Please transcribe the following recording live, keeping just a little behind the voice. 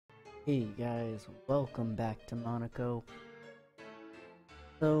Hey guys, welcome back to Monaco.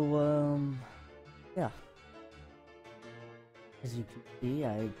 So, yeah, as you can see,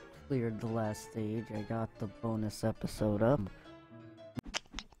 I cleared the last stage. I got the bonus episode up.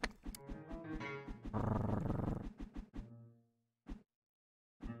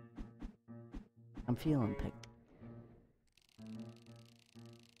 I'm feeling picked.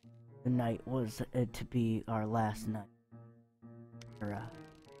 The night was to be our last night.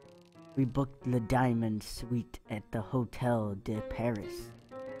 We booked the Diamond Suite at the Hotel de Paris,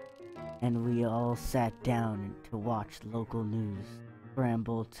 and we all sat down to watch local news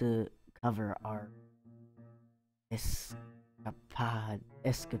scramble to cover our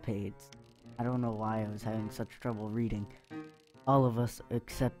escapades. I don't know why I was having such trouble reading. All of us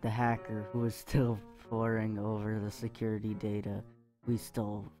except the hacker who was still poring over the security data we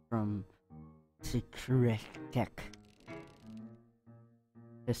stole from Securitek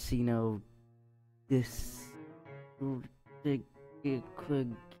Casino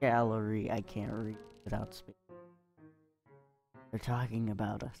Gallery. I can't read without speaking. They're talking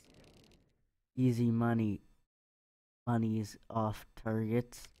about us. Easy money's off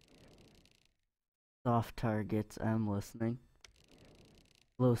targets. Soft targets, I'm listening.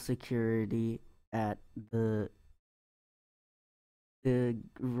 Low security at the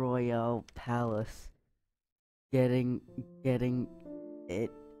Royal Palace. Getting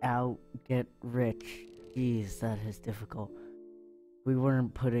it out, get rich. Jeez, that is difficult. We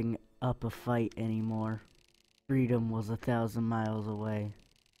weren't putting up a fight anymore. Freedom was 1,000 miles away.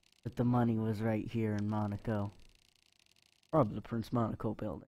 But the money was right here in Monaco. Rob the Prince Monaco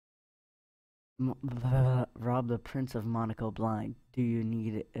building. Rob the Prince of Monaco blind. Do you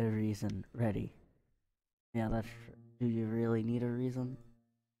need a reason? Ready. Yeah, that's true. Do you really need a reason?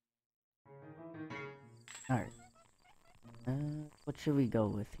 Alright. What should we go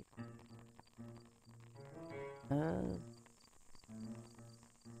with here?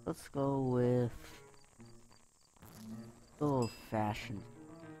 Let's go with old fashioned.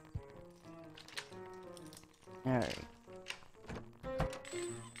 Alright.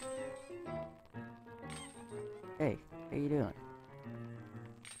 Hey, how you doing?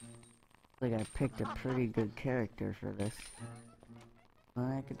 Like I picked a pretty good character for this. Well,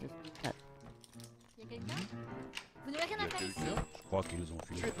 I could just cut.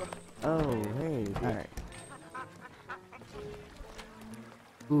 Oh, hey, alright.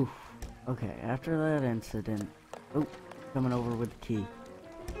 Oof. Okay, after that incident... Oh, coming over with the key.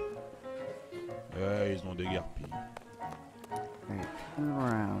 Ils ont déguerpi. Alright, turn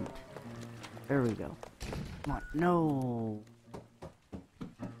around. There we go. Come on, no!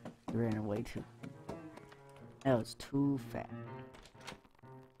 You ran away too. That was too fast.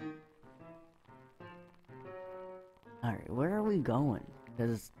 Alright, where are we going?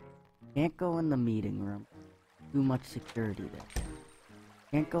 Because can't go in the meeting room. Too much security there.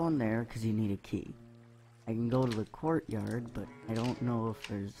 Can't go in there because you need a key. I can go to the courtyard, but I don't know if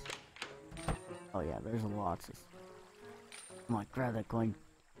there's... Oh yeah, there's lots of... Come on, grab that coin.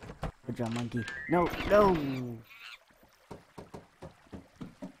 Good job, monkey. No, no!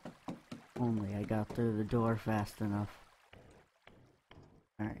 Only I got through the door fast enough.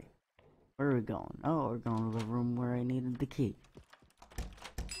 Alright. Where are we going? Oh, we're going to the room where I needed the key.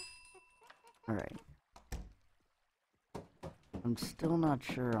 Alright. I'm still not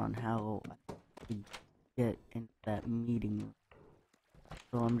sure on how I could get into that meeting room.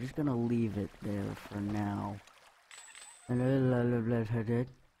 So I'm just gonna leave it there for now.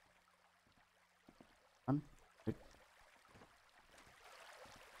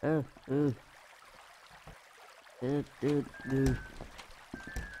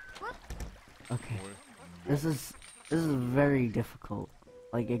 Okay. This is very difficult.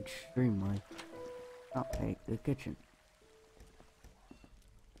 Like extremely. Okay, the kitchen.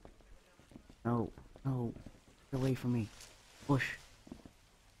 No, no. Get away from me. Push.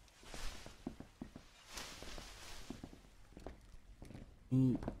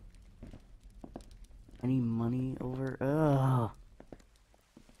 Any money over? Ugh.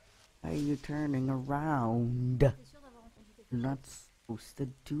 Why are you turning around? You're not supposed to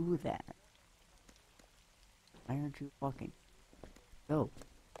do that. Why aren't you fucking? Go.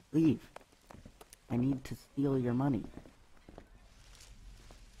 Leave. I need to steal your money.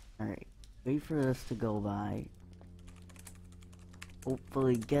 Alright. Wait for this to go by.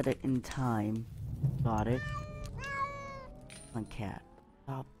 Hopefully get it in time. Got it. Come on, cat.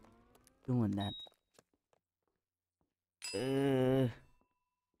 Stop doing that.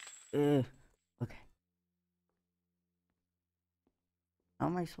 Okay. How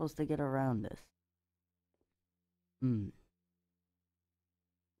am I supposed to get around this?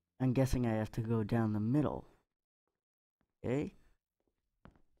 I'm guessing I have to go down the middle. Okay?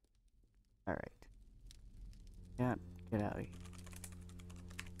 Alright. Yeah, get out of here.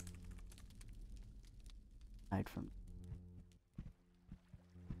 Hide from.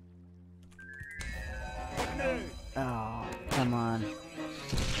 Oh, come on.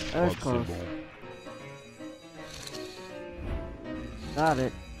 That was close. Got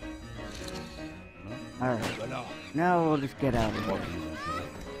it. Alright. Now we'll just get out of here.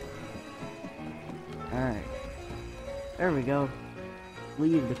 Alright. There we go.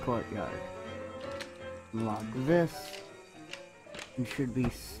 Leave the courtyard. Unlock this. It should be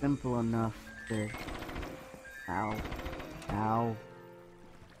simple enough to... Ow. Ow.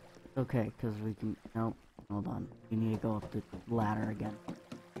 Okay, because we can... Nope. Hold on. We need to go up the ladder again.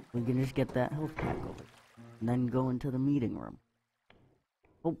 We can just get that health pack over. And then go into the meeting room.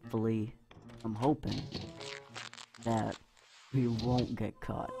 Hopefully, I'm hoping that we won't get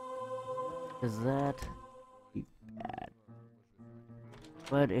caught. Cause that'd be bad.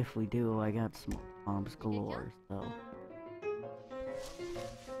 But if we do, I got some bombs galore, so...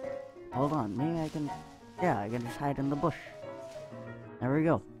 Hold on, maybe I can... Yeah, I can just hide in the bush. There we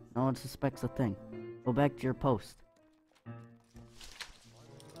go. No one suspects a thing. Go back to your post.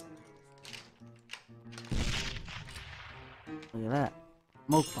 Look at that.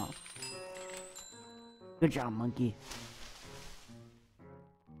 Smoke bomb. Good job, monkey.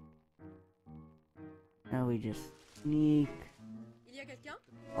 Now we just sneak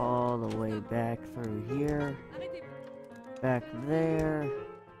all the way back through here. Back there.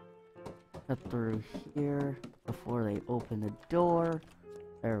 Cut through here before they open the door.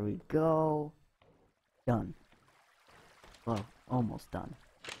 There we go. Done. Well, almost done.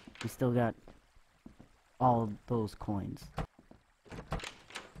 We still got all those coins.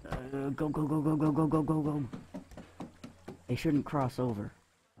 Go, go, go, go, go, go, go, go, go. They shouldn't cross over.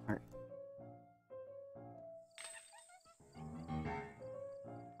 Alright.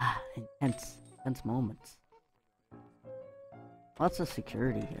 Ah, intense moments. Lots of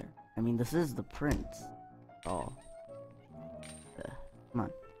security here. I mean, this is the prince. Oh. Come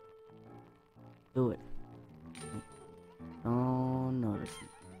on. Do it. Don't notice me.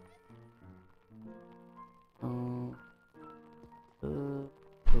 Oh. Oh.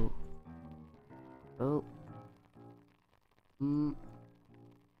 Oh.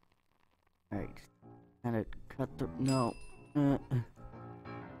 Alright. Kinda cut the. No.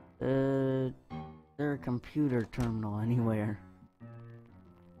 Is there a computer terminal anywhere?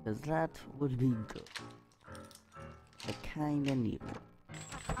 Cause that would be good. I kinda need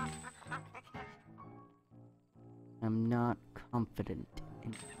one. I'm not confident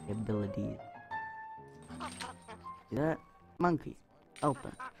in my abilities. See that? Monkey.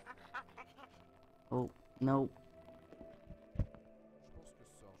 Open. Oh, no.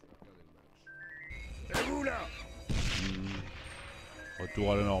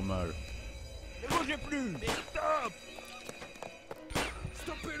 Retour à la normale.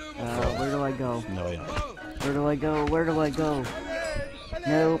 Where do I go? Ce n'est rien. Where do I go? Where do I go?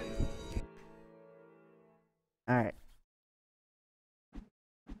 Nope. Alright.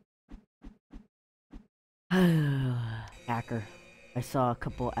 Hacker. I saw a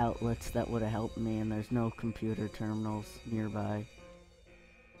couple outlets that would have helped me, and there's no computer terminals nearby.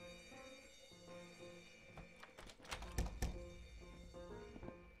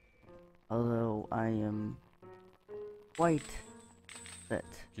 Although I am quite fit.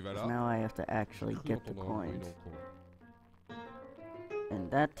 Now I have to actually get the coins. And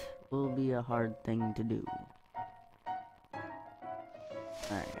that will be a hard thing to do.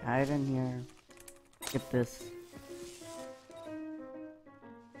 Alright, hide in here. Get this.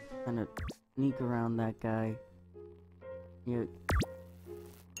 Kind of sneak around that guy. You.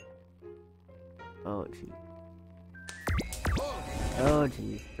 Oh, jeez. Oh,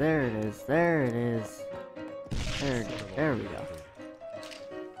 jeez. There it is. There it is. There it is. There we go.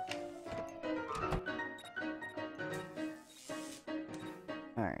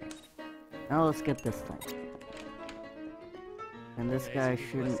 Alright. Now let's get this thing. And this guy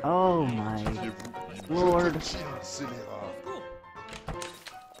shouldn't. Oh my lord.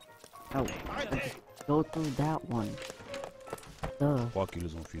 Oh, let's go through that one. Je crois qu'ils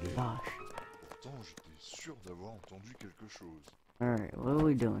les ont filés. Gosh. Attends, j'étais sûr d'avoir entendu quelque chose. Alright, what are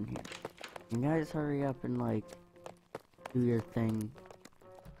we doing here? You guys hurry up and like do your thing.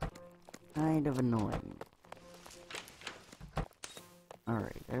 Kind of annoying.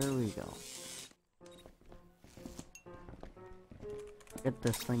 Alright, there we go. Get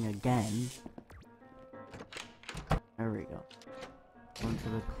this thing again. There we go. Go into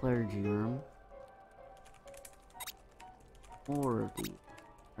the clergy room. More of these.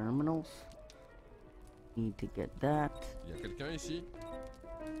 terminals. Need to get that. Il y a quelqu'un ici?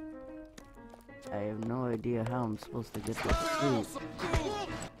 I have no idea how I'm supposed to get this food.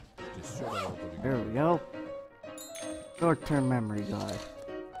 T'es sûr d'avoir entendu? There we go. Short-term memory guard.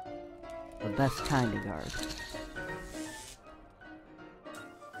 The best kind of guard.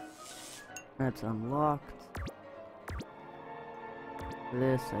 That's unlocked.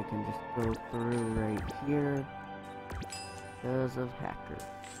 This I can just go through right here because of hacker.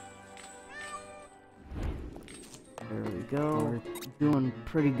 There we go. We're doing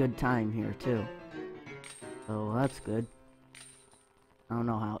pretty good time here too. So that's good. I don't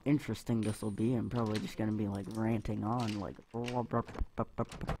know how interesting this will be. I'm probably just gonna be like ranting on like Alright,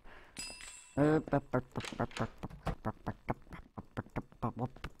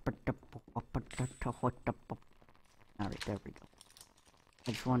 there we go.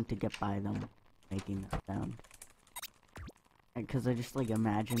 I just wanted to get by them making that sound. Because I just like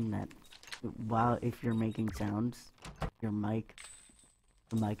imagine that while if you're making sounds, your mic,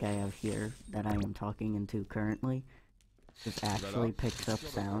 the mic I have here that I am talking into currently, just actually picks up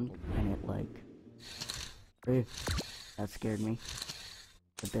sound and it like, that scared me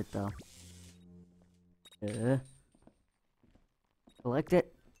a bit though. Collect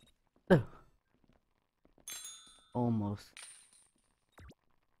it. Almost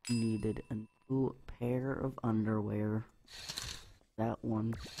needed a new pair of underwear. That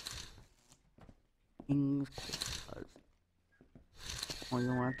one. King's claws. Oh,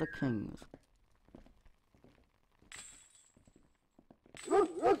 you want the kings? Il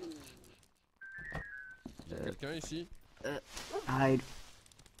y a quelqu'un ici? Hide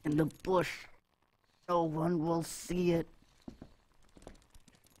in the bush. No one will see it.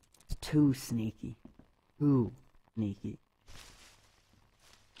 It's too sneaky. Too sneaky.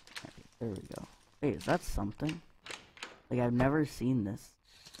 Okay, there we go. Wait, is that something? Like, I've never seen this.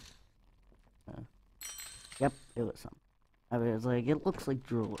 Yep, it was something. I was like, it looks like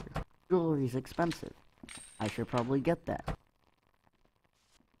jewelry. Jewelry's expensive. I should probably get that.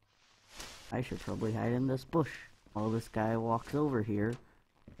 I should probably hide in this bush while this guy walks over here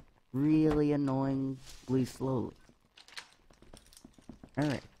really annoyingly slowly.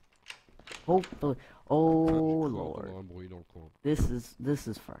 Alright. Hopefully. Oh lord. This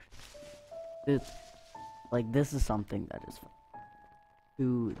is fresh. This is something that is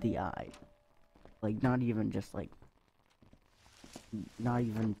to the eye. Like, not even just like, not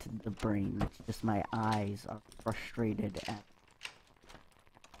even to the brain. It's just my eyes are frustrated at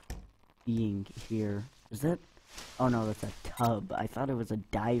being here. Is that? Oh no, that's a tub. I thought it was a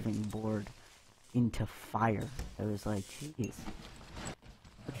diving board into fire. I was like, jeez.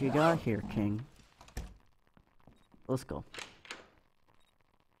 What you got here, King? Let's go.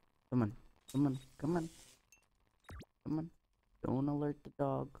 Come on. Come on. Come on. Come on. Don't alert the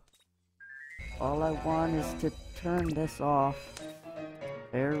dog. All I want is to turn this off.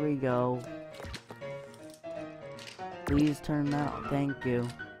 There we go. Please turn that off. Thank you.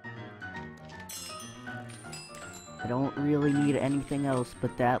 I don't really need anything else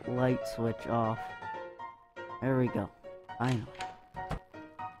but that light switch off. There we go. Finally.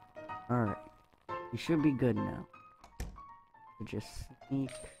 Alright. We should be good now. To just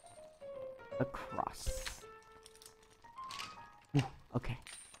sneak across. Whew, okay.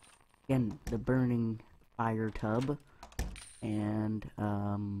 Again, the burning fire tub. And,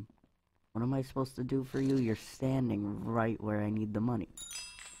 what am I supposed to do for you? You're standing right where I need the money.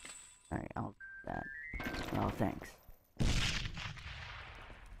 Alright, I'll do that. Oh, thanks.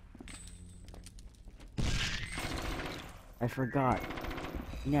 I forgot.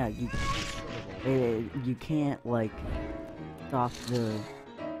 Yeah, you can't, like, stop the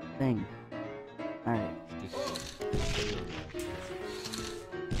thing. Alright.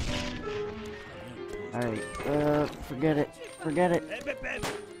 Alright, forget it. Forget it.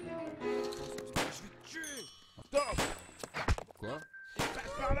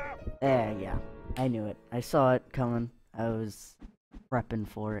 Yeah. I knew it. I saw it coming. I was prepping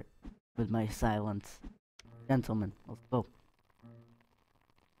for it with my silence. Gentlemen, let's go.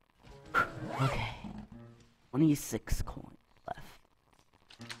 Okay. 26 coins left.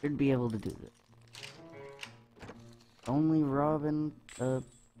 Should be able to do this. Only robbing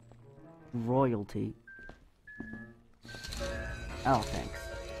royalty. Oh, thanks.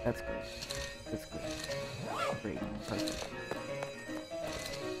 That's good. That's good. Great. Perfect.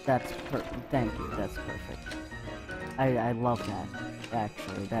 That's thank you, that's perfect. I love that,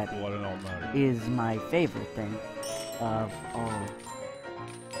 actually. That is my favorite thing of all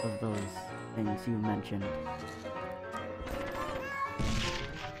of those things you mentioned.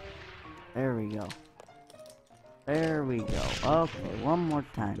 There we go. There we go. Okay, one more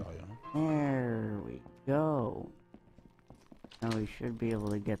time. Y'a rien. There we go. Now we should be able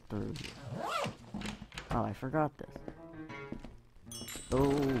to get through here. Oh, I forgot this.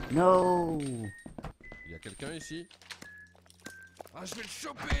 Oh, no! Y'a quelqu'un ici? Ah, je vais le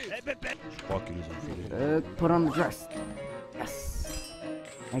choper! Je crois qu'ils les ont filés. Put on the dress. Yes.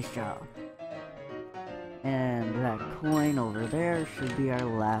 Nice job. And that coin over there should be our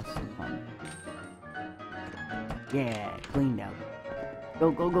last one. Yeah, cleaned out.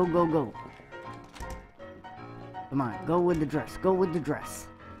 Go, go, go, go, go. Come on, go with the dress. Go with the dress.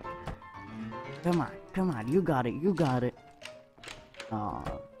 Come on, come on. You got it, you got it. Aw,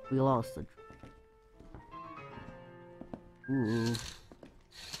 we lost the... Ooh.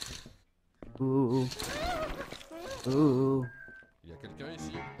 Ooh. Ooh. Y'a quelqu'un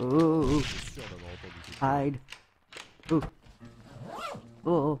ici? Ooh. Je suis sûr d'avoir entendu quelque chose. Hide. Ooh.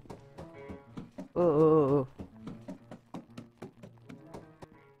 Oh. Oh.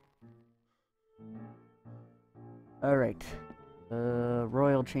 Alright.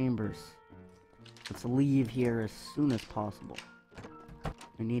 Royal Chambers. Let's leave here as soon as possible.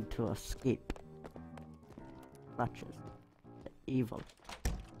 We need to escape. Clutches. The evil.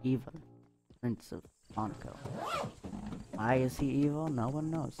 Evil. Prince of Monaco. Why is he evil? No one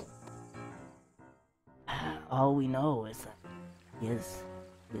knows. All we know is that he is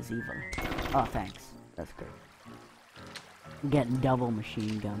evil. Oh, thanks. That's great. I'm getting double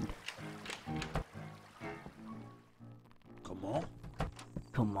machine gunned. Comment?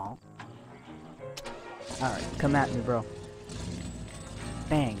 Come on. Alright, come at me, bro.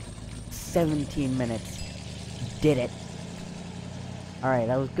 Bang. 17 minutes. Did it. Alright,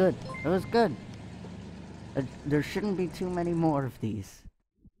 that was good. That was good. There shouldn't be too many more of these.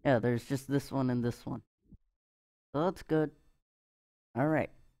 Yeah, there's just this one and this one. So that's good. Alright.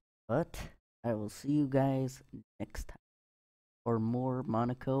 But I will see you guys next time for more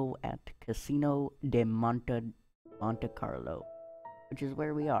Monaco at Casino de Monte Carlo, which is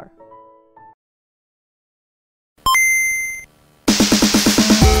where we are.